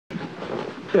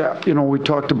Yeah, we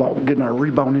talked about getting our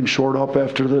rebounding short up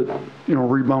after the,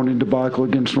 rebounding debacle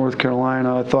against North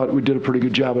Carolina. I thought we did a pretty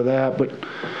good job of that, but,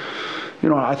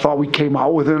 I thought we came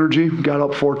out with energy, got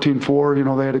up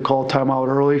 14-4. They had to call a timeout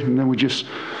early, and then we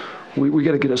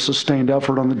got to get a sustained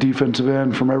effort on the defensive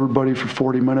end from everybody for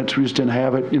 40 minutes. We just didn't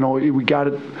have it. We got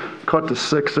it cut to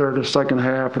 6 there the second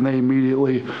half, and they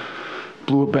immediately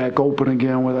blew it back open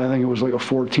again with, I think it was like a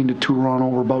 14-2 run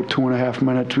over about 2.5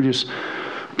 minutes. We just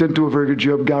didn't do a very good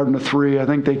job guarding the three. I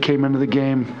think they came into the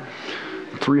game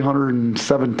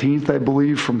 317th, I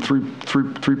believe, from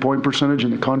three-point percentage in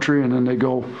the country, and then they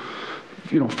go,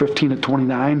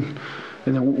 15-29,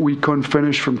 and then we couldn't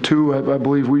finish from two. I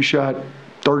believe we shot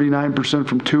 39%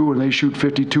 from two, and they shoot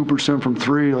 52% from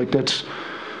three. Like it's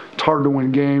hard to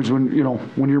win games when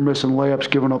you're missing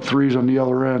layups, giving up threes on the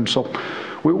other end. So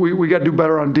we got to do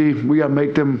better on D. We got to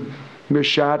make them miss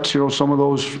shots. Some of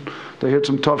those, they hit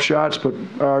some tough shots, but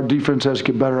our defense has to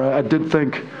get better. I did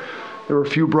think there were a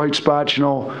few bright spots.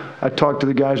 I talked to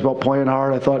the guys about playing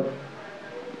hard. I thought,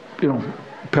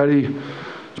 Petty's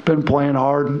been playing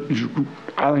hard.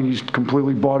 I think he's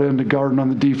completely bought into guarding on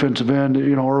the defensive end.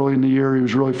 Early in the year, he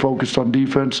was really focused on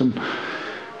defense and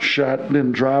shot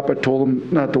didn't drop. I told him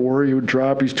not to worry, he would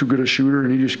drop. He's too good a shooter,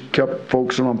 and he just kept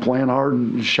focusing on playing hard,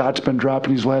 and his shot's been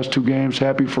dropping these last 2 games.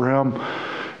 Happy for him.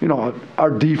 Our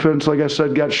defense, like I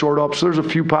said, got short up. So there's a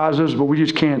few positives, but we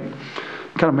just can't.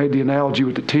 Kind of made the analogy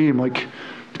with the team, like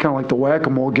it's kind of like the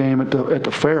whack-a-mole game at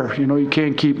the fair. You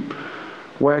can't keep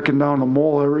whacking down the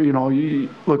mole.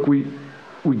 Look, we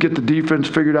get the defense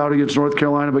figured out against North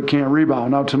Carolina, but can't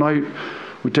rebound. Now tonight,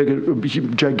 we take a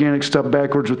gigantic step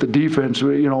backwards with the defense.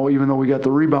 Even though we got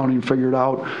the rebounding figured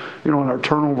out, and our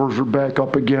turnovers are back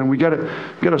up again. We got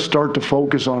to start to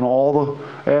focus on all the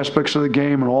aspects of the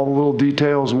game and all the little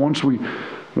details. And once we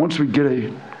get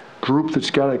a group that's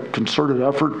got a concerted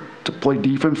effort to play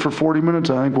defense for 40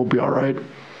 minutes, I think we'll be all right. You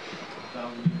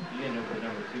ended up with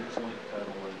number 2 point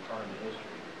total in tournament history.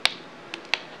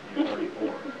 You're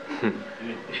 34.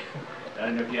 I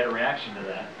don't know if you had a reaction to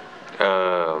that.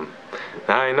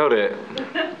 I didn't know that.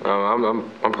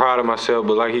 I'm proud of myself,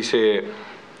 but like he said,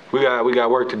 we got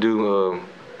work to do.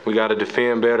 We got to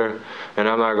defend better, and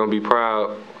I'm not gonna be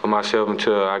proud of myself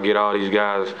until I get all these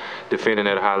guys defending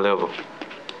at a high level.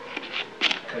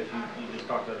 Because you just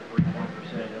talked about the 3-point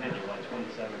percentage. I think it was like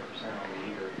 27% on the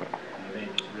year. They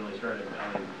just really started.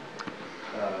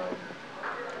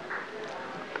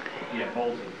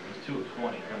 Bolton was 2 of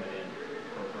 20 coming in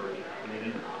for 30.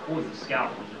 What was the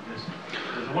scout? Was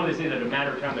it one of these things that no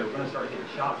matter time they were going to start hitting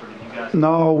shots, or did you guys?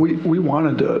 No, we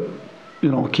wanted to,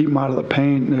 keep them out of the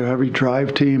paint. They're a heavy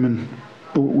drive team, and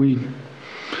we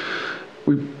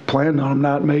planned on them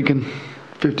not making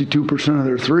 52% of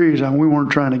their threes, and we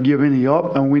weren't trying to give any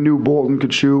up, and we knew Bolton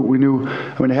could shoot. We knew,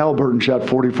 Halliburton shot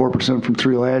 44% from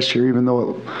 3 last year, even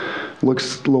though it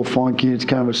looks a little funky. It's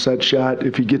kind of a set shot.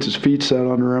 If he gets his feet set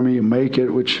under him, he can make it,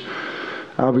 which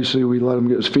obviously we let him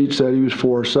get his feet set. He was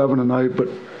 4-7 tonight, but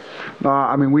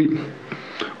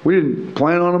we didn't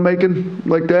plan on him making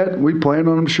like that. We planned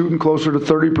on him shooting closer to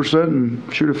 30%,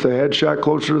 and shoot, if they had shot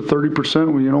closer to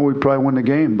 30%, we'd probably win the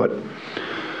game, but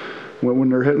when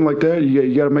they're hitting like that,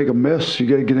 you got to make a miss. You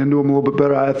got to get into them a little bit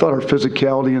better. I thought our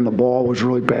physicality in the ball was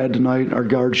really bad tonight. Our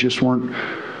guards just weren't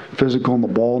physical in the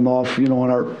ball enough. In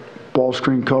our ball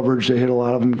screen coverage, they hit a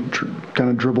lot of them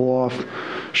kind of dribble off.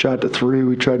 Shot to 3.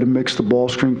 We tried to mix the ball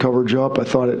screen coverage up. I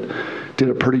thought it did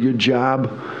a pretty good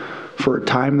job for a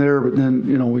time there, but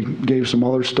then we gave some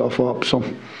other stuff up. So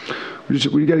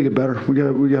we got to get better. We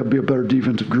got to be a better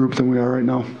defensive group than we are right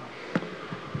now.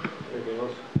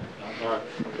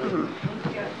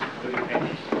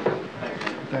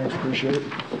 Thanks, appreciate it.